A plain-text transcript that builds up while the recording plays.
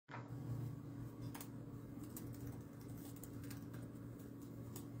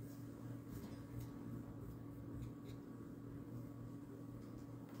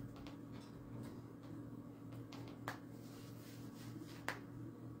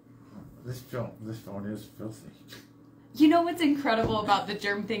This phone is filthy. You know what's incredible about the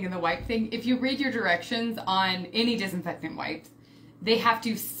germ thing and the wipe thing? If you read your directions on any disinfectant wipes, they have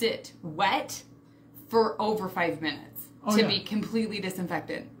to sit wet for over 5 minutes to be completely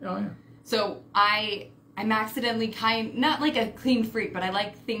disinfected. Oh, yeah. So I'm accidentally not like a clean freak, but I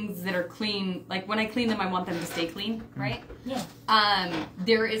like things that are clean. Like when I clean them, I want them to stay clean, right? Yeah.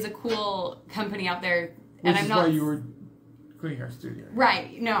 There is a cool company out there, and I'm not. Why you were cleaning our studio.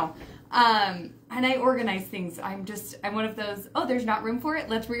 Right. No. And I organize things. I'm one of those, oh, there's not room for it.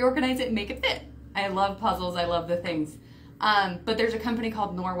 Let's reorganize it and make it fit. I love puzzles. I love the things. But there's a company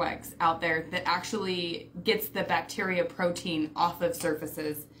called Norwex out there that actually gets the bacteria protein off of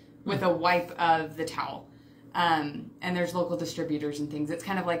surfaces with a wipe of the towel. And there's local distributors and things. It's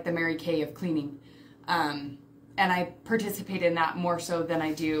kind of like the Mary Kay of cleaning. And I participate in that more so than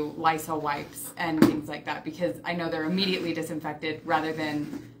I do Lysol wipes and things like that because I know they're immediately disinfected rather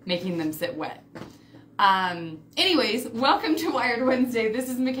than making them sit wet. Anyways, welcome to Wired Wednesday. This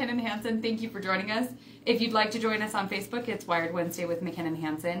is McKinnon Hansen. Thank you for joining us. If you'd like to join us on Facebook, it's Wired Wednesday with McKinnon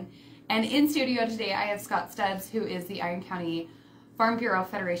Hansen. And in studio today, I have Scott Stubbs, who is the Iron County Farm Bureau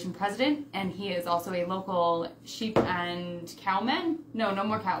Federation president, and he is also a local sheep and cowman. No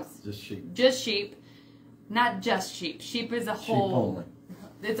more cows. Just sheep. Just sheep. Not just sheep. Sheep is a whole.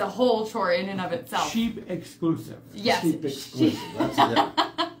 It's a whole chore in and of itself. Sheep exclusive. Yes. Sheep exclusive. That's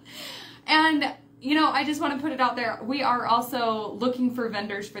it. And, you know, I just want to put it out there. We are also looking for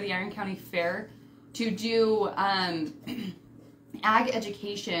vendors for the Iron County Fair to do ag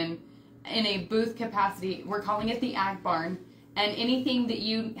education in a booth capacity. We're calling it the Ag Barn. And anything that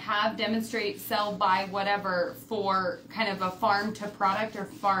you have, demonstrate, sell, buy, whatever, for kind of a farm to product or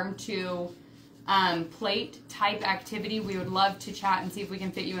farm to plate type activity, we would love to chat and see if we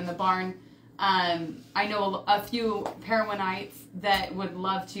can fit you in the barn. I know a few Parowannites that would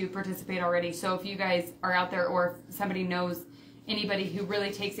love to participate already. So if you guys are out there, or if somebody knows anybody who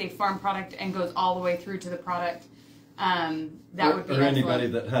really takes a farm product and goes all the way through to the product, that would be excellent. Or anybody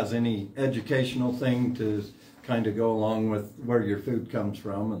that has any educational thing to kind of go along with where your food comes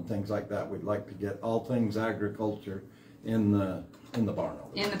from and things like that. We'd like to get all things agriculture in the barn.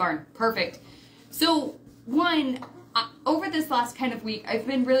 In the barn. Perfect. So, over this last kind of week, I've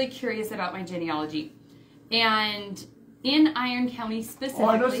been really curious about my genealogy. And in Iron County specifically... Oh,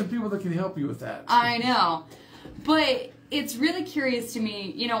 I know some people that can help you with that. I know. But it's really curious to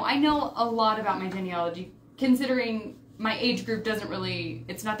me. You know, I know a lot about my genealogy, considering my age group doesn't really...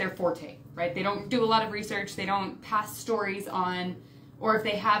 It's not their forte, right? They don't do a lot of research. They don't pass stories on. Or if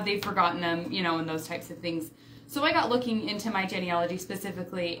they have, they've forgotten them, you know, and those types of things. So I got looking into my genealogy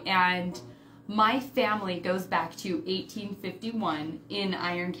specifically, and... my family goes back to 1851 in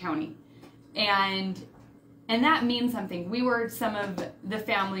Iron County, and that means something. We were some of the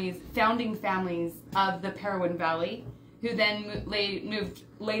founding families of the Parowan Valley, who then moved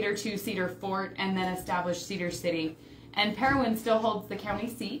later to Cedar Fort and then established Cedar City. And Parowan still holds the county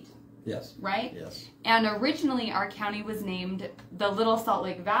seat. Yes. Right? Yes. And originally our county was named the Little Salt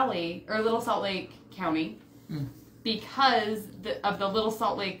Lake Valley, or Little Salt Lake County. Because of the Little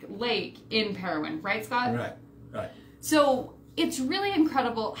Salt Lake in Parowan, right, Scott? Right. So it's really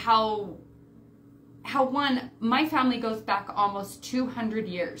incredible how my family goes back almost 200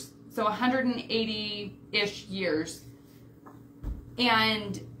 years, so 180-ish years,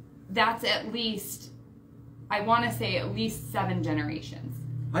 and that's at least, I want to say at least 7 generations.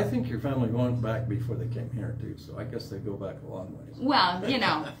 I think your family went back before they came here too, so I guess they go back a long ways. Well, you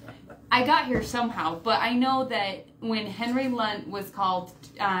know, I got here somehow, but I know that when Henry Lunt was called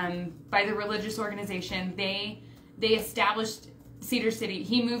by the religious organization, they established Cedar City.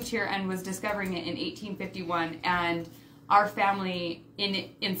 He moved here and was discovering it in 1851, and our family,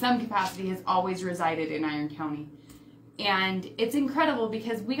 in some capacity, has always resided in Iron County. And it's incredible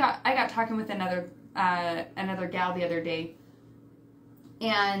because I got talking with another gal the other day,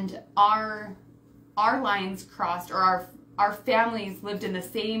 and our lines crossed, or our families lived in the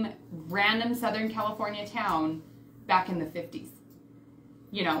same random Southern California town back in the 50s.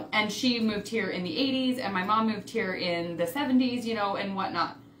 You know, and she moved here in the 80s, and my mom moved here in the 70s, you know, and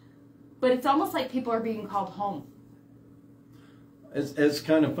whatnot. But it's almost like people are being called home. It's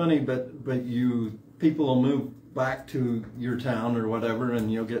kind of funny, but people will move back to your town or whatever,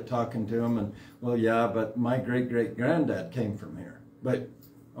 and you'll get talking to them, and, well, yeah, but my great-great-granddad came from here. But,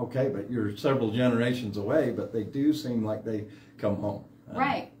 okay, but you're several generations away, but they do seem like they come home.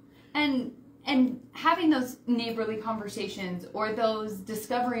 Right. And having those neighborly conversations or those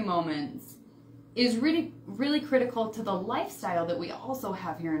discovery moments is really, really critical to the lifestyle that we also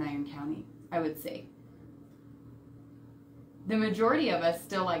have here in Iron County, I would say. the majority of us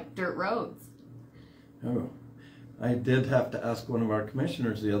still like dirt roads. Oh, I did have to ask one of our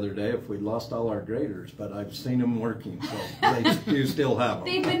commissioners the other day if we'd lost all our graders, but I've seen them working, so they do still have them.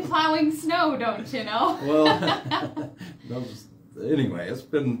 They've been plowing snow, don't you know? Well, anyway, it's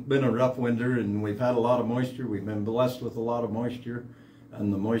been a rough winter, and we've had a lot of moisture. We've been blessed with a lot of moisture,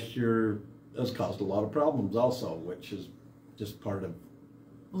 and the moisture has caused a lot of problems also, which is just part of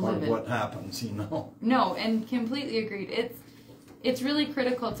what happens, you know. No, and completely agreed. It's really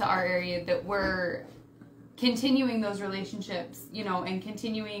critical to our area that we're continuing those relationships, you know, and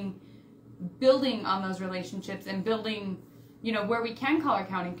continuing building on those relationships and building, you know, where we can call our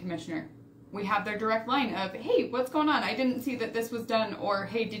county commissioner. We have their direct line of, hey, what's going on? I didn't see that this was done. Or,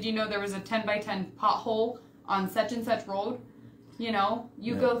 hey, did you know there was a 10 by 10 pothole on such and such road? You know,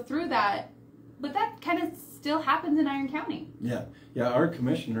 you go through that, but that kind of still happens in Iron County. Yeah, our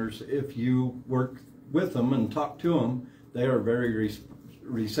commissioners, if you work with them and talk to them, they are very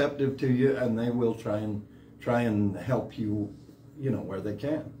receptive to you, and they will try and help you, you know, where they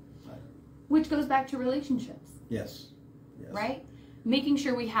can. Which goes back to relationships. Yes. Right? Making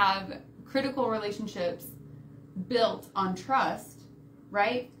sure we have critical relationships built on trust,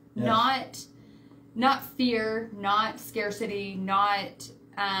 right? Yes. Not fear, not scarcity, not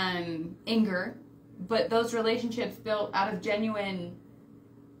anger, but those relationships built out of genuine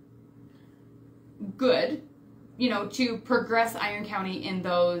good, you know, to progress Iron County in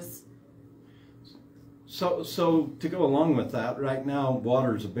those. So to go along with that, right now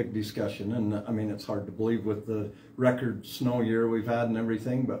water is a big discussion, and I mean it's hard to believe with the record snow year we've had and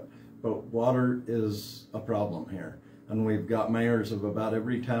everything, but water is a problem here, and we've got mayors of about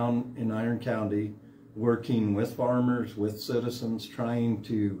every town in Iron County working with farmers, with citizens, trying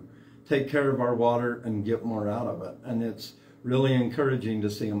to take care of our water and get more out of it, and it's really encouraging to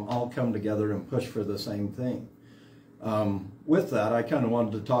see them all come together and push for the same thing. With that, I kind of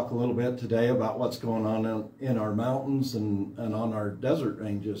wanted to talk a little bit today about what's going on in our mountains and on our desert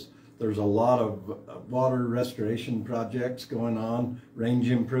ranges. There's a lot of water restoration projects going on, range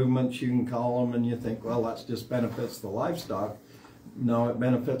improvements you can call them, and you think, well, that just benefits the livestock. No, it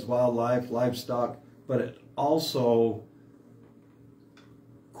benefits wildlife, livestock, but it also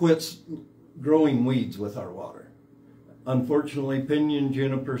quits growing weeds with our water. Unfortunately, pinyon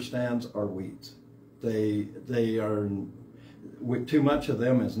juniper stands are weeds. They are, too much of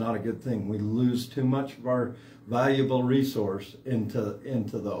them is not a good thing. We lose too much of our valuable resource into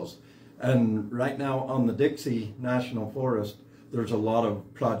those. And right now on the Dixie National Forest, there's a lot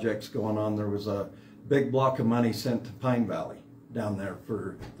of projects going on. There was a big block of money sent to Pine Valley down there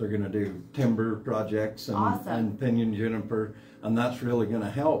they're going to do timber projects and, awesome. And pinyon juniper, and that's really going to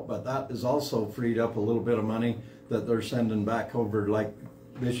help. But that is also freed up a little bit of money that they're sending back over. Like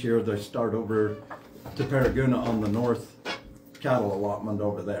this year, they start over to Paraguna on the north cattle allotment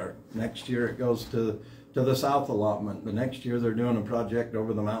over there. Next year it goes to the south allotment. The next year they're doing a project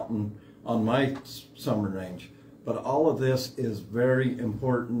over the mountain on my summer range. But all of this is very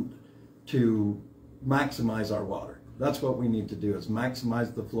important to maximize our water. That's what we need to do, is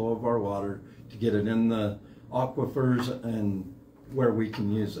maximize the flow of our water to get it in the aquifers and where we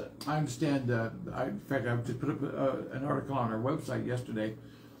can use it. I understand, in fact, I just put up an article on our website yesterday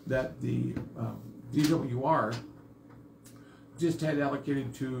that the DWR just had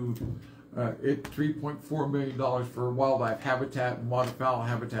allocated to it $3.4 million for wildlife habitat and waterfowl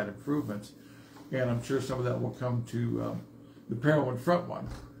habitat improvements, and I'm sure some of that will come to the Parowan Front one.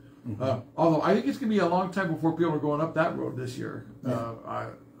 Mm-hmm. Although I think it's going to be a long time before people are going up that road this year. Yeah.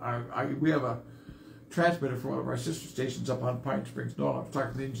 We have a transmitter from one of our sister stations up on Pine Springs. No, I was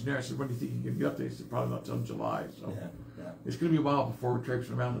talking to the engineer. I said, when do you think you can get up there? He said, probably not till July. So it's going to be a while before we're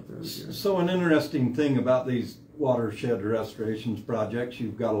traipsing around up there this year. So an interesting thing about these watershed restorations projects,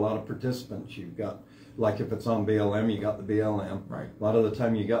 you've got a lot of participants. You've got, like if it's on BLM, you got the BLM. Right. A lot of the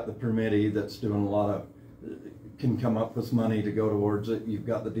time you got the permittee that's doing a lot of, can come up with money to go towards it. You've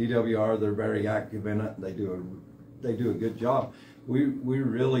got the DWR, they're very active in it. They do a good job. We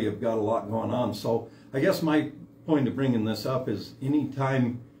really have got a lot going on. So I guess my point of bringing this up is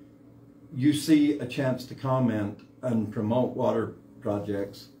anytime you see a chance to comment and promote water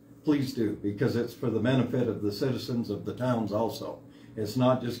projects, please do, because it's for the benefit of the citizens of the towns also. It's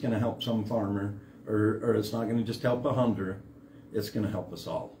not just going to help some farmer, or it's not going to just help a hunter. It's going to help us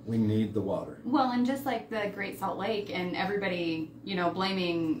all. We need the water. Well, and just like the Great Salt Lake and everybody, you know,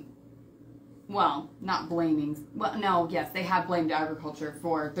 blaming, well, not blaming, well, no, yes, they have blamed agriculture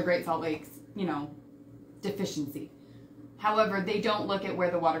for the Great Salt Lake's, you know, deficiency. However, they don't look at where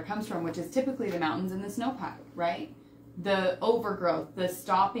the water comes from, which is typically the mountains and the snowpack, right? the overgrowth, the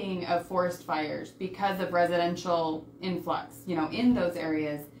stopping of forest fires because of residential influx, in those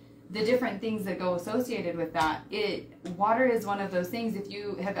areas, the different things that go associated with that. Water is one of those things. If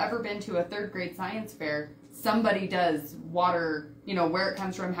you have ever been to a 3rd grade science fair, somebody does water, where it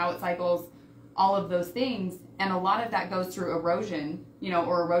comes from, how it cycles, all of those things. And a lot of that goes through erosion,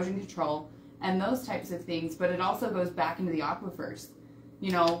 or erosion control and those types of things. But it also goes back into the aquifers.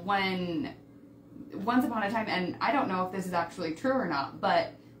 When once upon a time, and I don't know if this is actually true or not,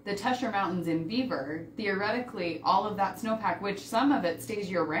 but the Tusher Mountains in Beaver, theoretically, all of that snowpack, which some of it stays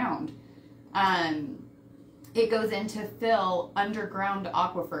year-round, it goes in to fill underground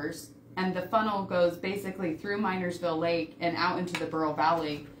aquifers, and the funnel goes basically through Minersville Lake and out into the Burro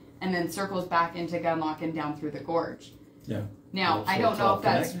Valley, and then circles back into Gunlock and down through the gorge. Yeah. Now, So I don't it's know all if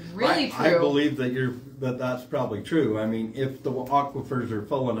that's connected. really true. I believe that that's probably true. I mean, if the aquifers are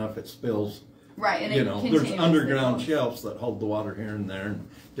full enough, it spills. Right, and You it know, there's continuously underground goes. shelves that hold the water here and there and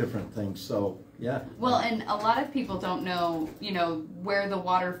different things. So, yeah. Well, and a lot of people don't know, where the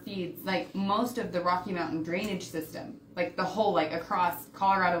water feeds. Like, most of the Rocky Mountain drainage system, like the whole, across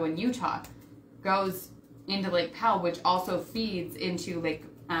Colorado and Utah, goes into Lake Powell, which also feeds into Lake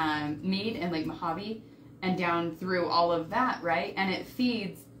Mead and Lake Mojave, and down through all of that, right? And it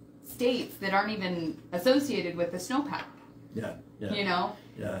feeds states that aren't even associated with the snowpack. Yeah, yeah.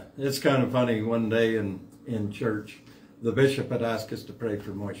 Yeah, it's kind of funny. One day in church, the bishop had asked us to pray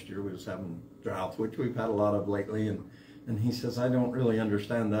for moisture. We was having droughts, which we've had a lot of lately, and he says, I don't really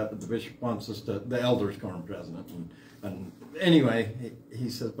understand that, but the bishop wants us to, the elders quorum president, and anyway, he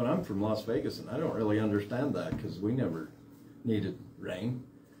says, but I'm from Las Vegas, and I don't really understand that, because we never needed rain.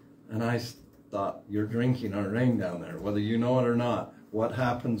 And I thought, you're drinking our rain down there, whether you know it or not. What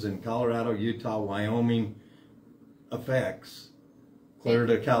happens in Colorado, Utah, Wyoming affects clear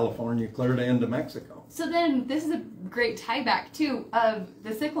to California, clear to into Mexico. So then this is a great tie back too of the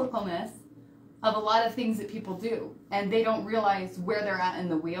cyclicalness of a lot of things that people do, and they don't realize where they're at in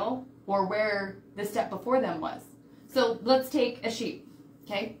the wheel or where the step before them was. So let's take a sheep,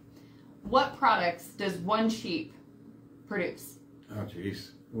 okay? What products does one sheep produce? Oh,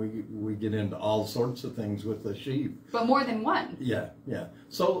 jeez. We get into all sorts of things with the sheep. But more than one. Yeah, yeah.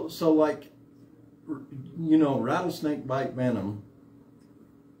 So like, rattlesnake bite venom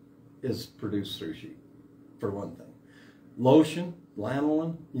is produced through sheep, for one thing. Lotion,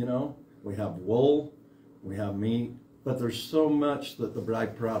 lanolin, we have wool, we have meat, but there's so much that the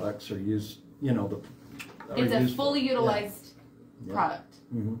byproducts are used, It's a fully utilized Yeah. product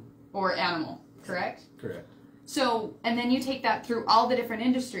Mm-hmm. or animal, correct? Correct. So, and then you take that through all the different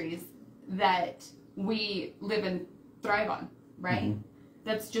industries that we live and thrive on, right? Mm-hmm.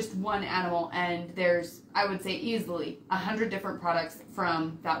 That's just one animal, and there's, I would say, easily 100 different products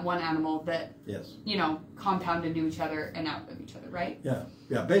from that one animal that, Yes. compound into each other and out of each other, right? Yeah.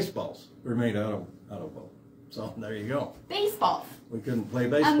 Yeah. Baseballs are made out of wool. So there you go. Baseball. We couldn't play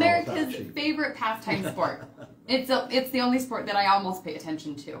baseball without America's sheep. favorite pastime sport. It's the only sport that I almost pay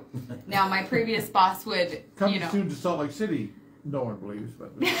attention to. Now, my previous boss would, Coming soon to Salt Lake City, no one believes,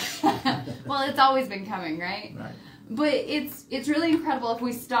 but well, it's always been coming, right? right. But it's really incredible if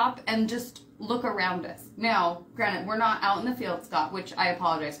we stop and just look around us. Now, granted, we're not out in the field, Scott, which I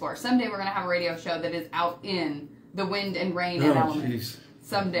apologize for. Someday we're going to have a radio show that is out in the wind and rain and elements. Jeez.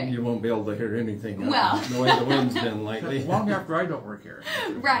 Someday. You won't be able to hear anything. Well. The way the wind's been lately. Long after I don't work here.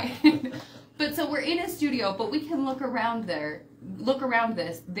 Right. But so we're in a studio, but we can look around there. Look around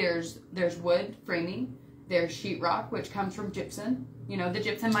this. There's wood framing. There's sheetrock, which comes from gypsum. The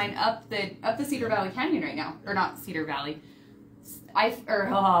gypsum mine up the Cedar Valley Canyon right now, or not Cedar Valley.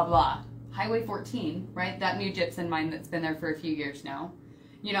 Highway 14, right? That new gypsum mine that's been there for a few years now.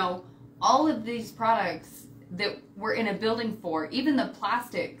 All of these products that we're in a building for, even the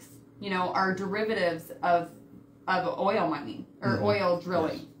plastics, are derivatives of oil mining or oil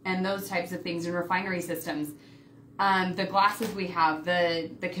drilling. Yes. And those types of things in refinery systems. The glasses we have,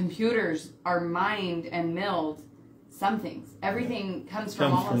 the computers are mined and milled. Some things. Everything comes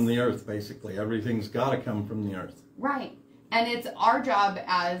from the earth, basically. Everything's got to come from the earth. Right. And it's our job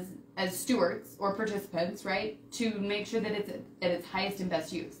as stewards or participants, right, to make sure that it's at its highest and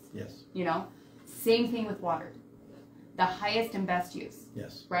best use. Yes. Same thing with water. The highest and best use.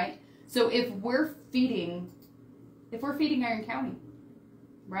 Yes. Right? So if we're feeding Iron County,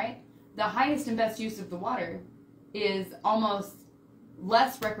 right? The highest and best use of the water is almost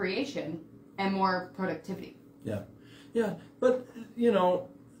less recreation and more productivity. Yeah. Yeah. But,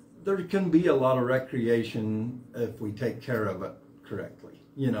 there can be a lot of recreation if we take care of it correctly.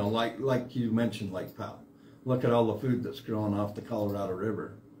 Like you mentioned, Lake Powell. Look at all the food that's growing off the Colorado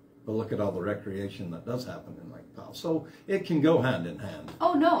River. But look at all the recreation that does happen in Lake Powell. So it can go hand in hand.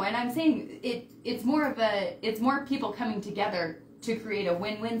 Oh no, and I'm saying it's more people coming together to create a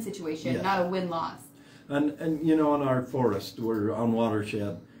win-win situation, Yes. not a win-loss. And you know, in our forest, we're on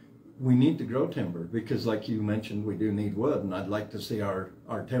watershed, we need to grow timber because like you mentioned, we do need wood, and I'd like to see our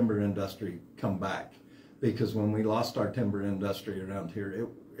timber industry come back. Because when we lost our timber industry around here,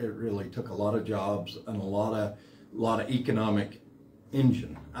 it really took a lot of jobs and a lot of economic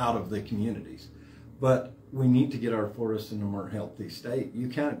engine out of the communities. But we need to get our forests in a more healthy state. You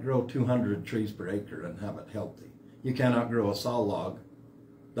can't grow 200 trees per acre and have it healthy. You cannot grow a saw log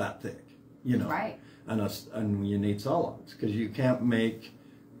that thick, you know. Right. And you need saw logs because you can't make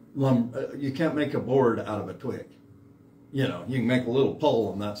you can't make a board out of a twig. You know, you can make a little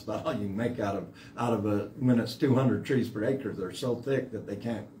pole, and that's about all you can make out of when it's 200 trees per acre. They're so thick that they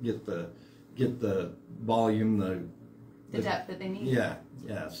can't get the volume, The depth that they need.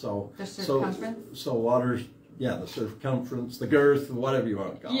 Yeah. So The circumference. So water's the circumference, the girth, whatever you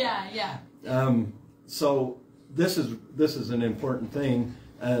want to call it. Yeah. So this is an important thing,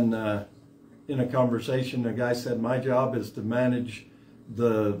 and in a conversation, a guy said, "My job is to manage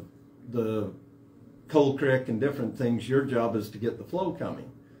the Cold Creek and different things. Your job is to get the flow coming."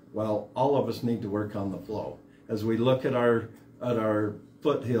 Well, all of us need to work on the flow. As we look at our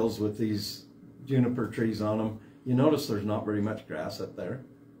foothills with these juniper trees on them, you notice there's not very much grass up there.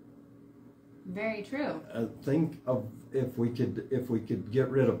 Very true. Think of if we could get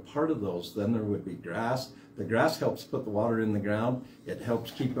rid of part of those, then there would be grass. The grass helps put the water in the ground. It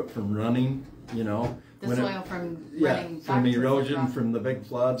helps keep it from running, you know. The soil from running back from to the erosion, rock. from the big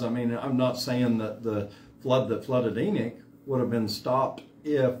floods. I mean, I'm not saying that the flood that flooded Enoch would have been stopped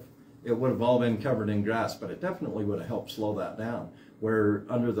if it would have all been covered in grass, but it definitely would have helped slow that down. Where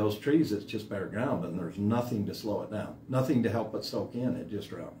under those trees, it's just bare ground, and there's nothing to slow it down, nothing to help it soak in. It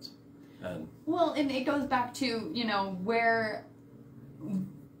just runs. And it goes back to, you know, where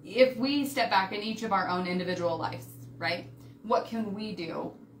if we step back in each of our own individual lives, right? What can we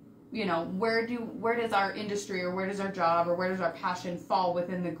do? You know, where does our industry or where does our job or where does our passion fall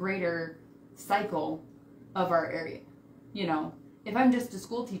within the greater cycle of our area? You know, if I'm just a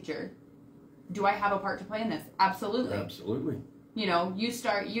school teacher, do I have a part to play in this? Absolutely. Absolutely. You know, you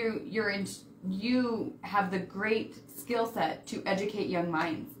have the great skill set to educate young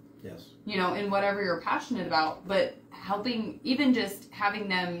minds. Yes. You know, in whatever you're passionate about, but helping, even just having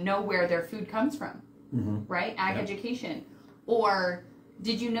them know where their food comes from, right? Ag education. Or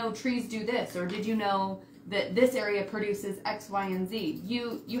did you know trees do this? Or did you know that this area produces X, Y, and Z?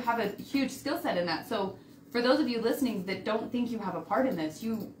 You have a huge skill set in that. So for those of you listening that don't think you have a part in this,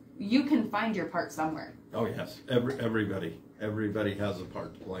 you can find your part somewhere. Oh yes, everybody has a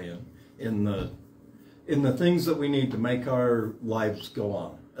part to play in the things that we need to make our lives go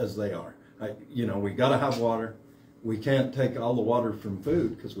on as they are. We got to have water. We can't take all the water from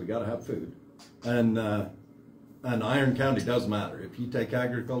food because we got to have food, and Iron County does matter. If you take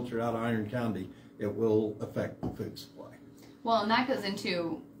agriculture out of Iron County, it will affect the food supply. Well, and that goes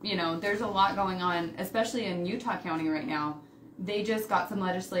into, you know, there's a lot going on, especially in Utah County right now. They just got some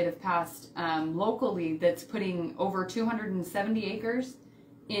legislative passed locally that's putting over 270 acres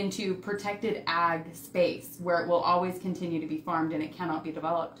into protected ag space where it will always continue to be farmed and it cannot be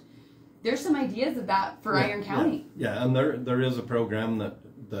developed. There's some ideas of that for Iron County. Yeah, and there is a program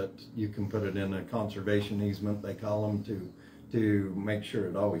that you can put it in a conservation easement, they call them, to make sure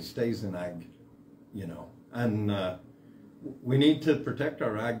it always stays in ag, you know. And we need to protect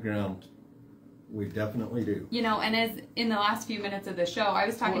our ag ground. We definitely do. You know, and as in the last few minutes of the show, I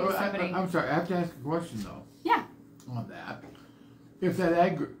was talking to somebody. I'm sorry, I have to ask a question though. Yeah. On that. If that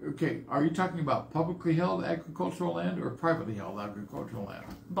are you talking about publicly held agricultural land or privately held agricultural land?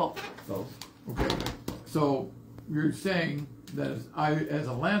 Both. Both. Okay. So you're saying that as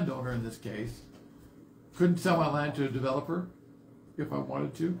a landowner in this case, couldn't sell my land to a developer if I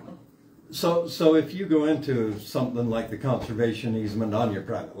wanted to? So if you go into something like the conservation easement on your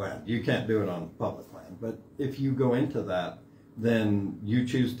private land, you can't do it on public land. But if you go into that, then you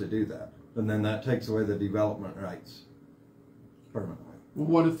choose to do that. And then that takes away the development rights permanently. Well,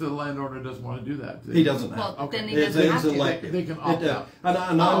 what if the landowner doesn't want to do that? He doesn't have to. Then he It's doesn't have to. elected. They can opt out. And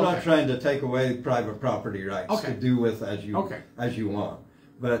I'm not trying to take away private property rights to do with as you want.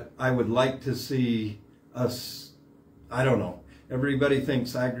 But I would like to see us, I don't know, everybody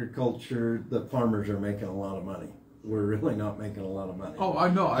thinks agriculture, the farmers are making a lot of money. We're really not making a lot of money. Oh, I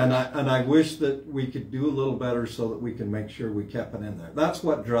know. And I wish that we could do a little better so that we can make sure we kept it in there. That's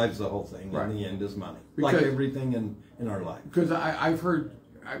what drives the whole thing in the end is money. Like everything in our life. Because I've heard,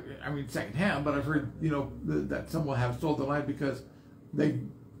 I mean secondhand, but I've heard, you know, that some will have sold the land because they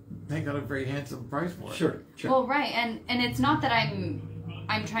they got a very handsome price for it. Sure. Well, right, and it's not that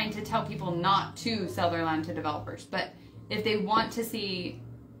I'm trying to tell people not to sell their land to developers, but if they want to see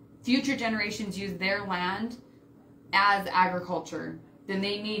future generations use their land as agriculture, then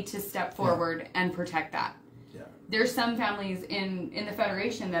they need to step forward and protect that. Yeah. There's some families in the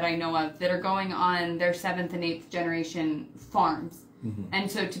Federation that I know of that are going on their 7th and 8th generation farms. Mm-hmm. And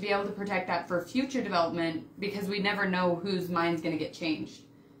so to be able to protect that for future development, because we never know whose mind's going to get changed,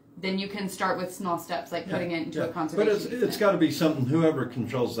 then you can start with small steps like putting it into a conservation But it's got to be something, whoever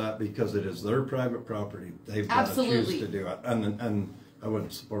controls that, because it is their private property. They've got to choose to do it. And I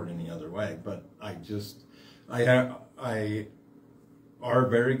wouldn't support any other way, but I are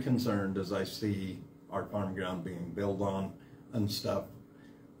very concerned as I see our farm ground being built on and stuff.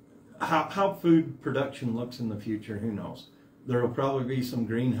 How food production looks in the future, who knows? There will probably be some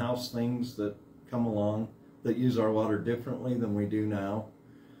greenhouse things that come along that use our water differently than we do now,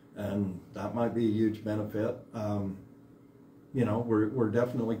 and that might be a huge benefit. You know, we're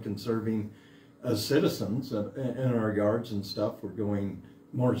definitely conserving as citizens in our yards and stuff. We're going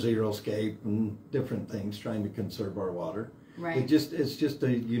more zero-scape and different things, trying to conserve our water. Right. It's just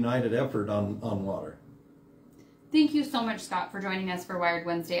a united effort on water. Thank you so much, Scott, for joining us for Wired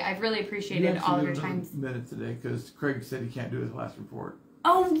Wednesday. I've really appreciated all of your time. Minute today, because Craig said he can't do his last report.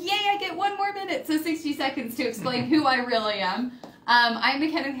 Oh, yay, I get 1 more minute, so 60 seconds to explain who I really am. I'm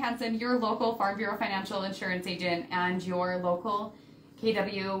McKenna Hansen, your local Farm Bureau financial insurance agent and your local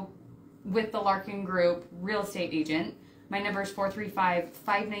KW with the Larkin Group real estate agent. My number is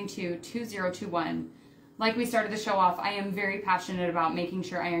 435-592-2021. Like we started the show off, I am very passionate about making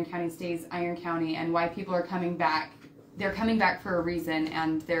sure Iron County stays Iron County and why people are coming back. They're coming back for a reason,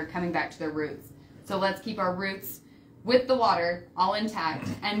 and they're coming back to their roots. So let's keep our roots with the water all intact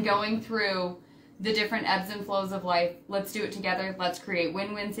and going through the different ebbs and flows of life. Let's do it together. Let's create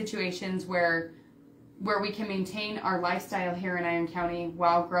win-win situations where we can maintain our lifestyle here in Iron County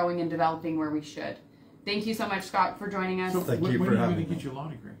while growing and developing where we should. Thank you so much, Scott, for joining us. So Thank when you for are you having going to me. get your law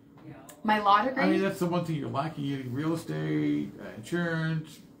degree? My law degree? I mean, that's the one thing you're lacking. You need real estate,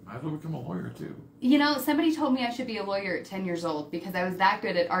 insurance. Might as well become a lawyer, too. You know, somebody told me I should be a lawyer at 10 years old because I was that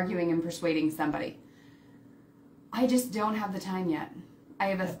good at arguing and persuading somebody. I just don't have the time yet. I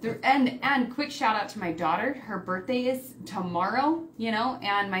have and quick shout out to my daughter. Her birthday is tomorrow, you know,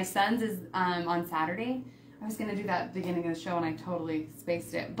 and my son's is on Saturday. I was going to do that at the beginning of the show and I totally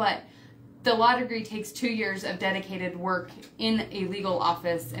spaced it. But the law degree takes 2 years of dedicated work in a legal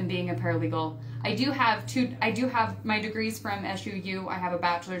office and being a paralegal. I do have my degrees from SUU. I have a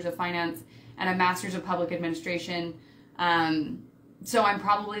bachelor's of finance and a master's of public administration. So I'm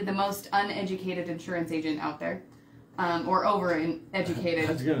probably the most uneducated insurance agent out there. Or over-educated.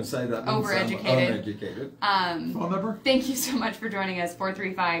 I was going to say that. Overeducated. Uneducated. Phone number? Thank you so much for joining us.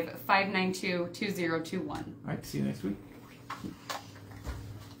 435-592-2021. All right, see you next week.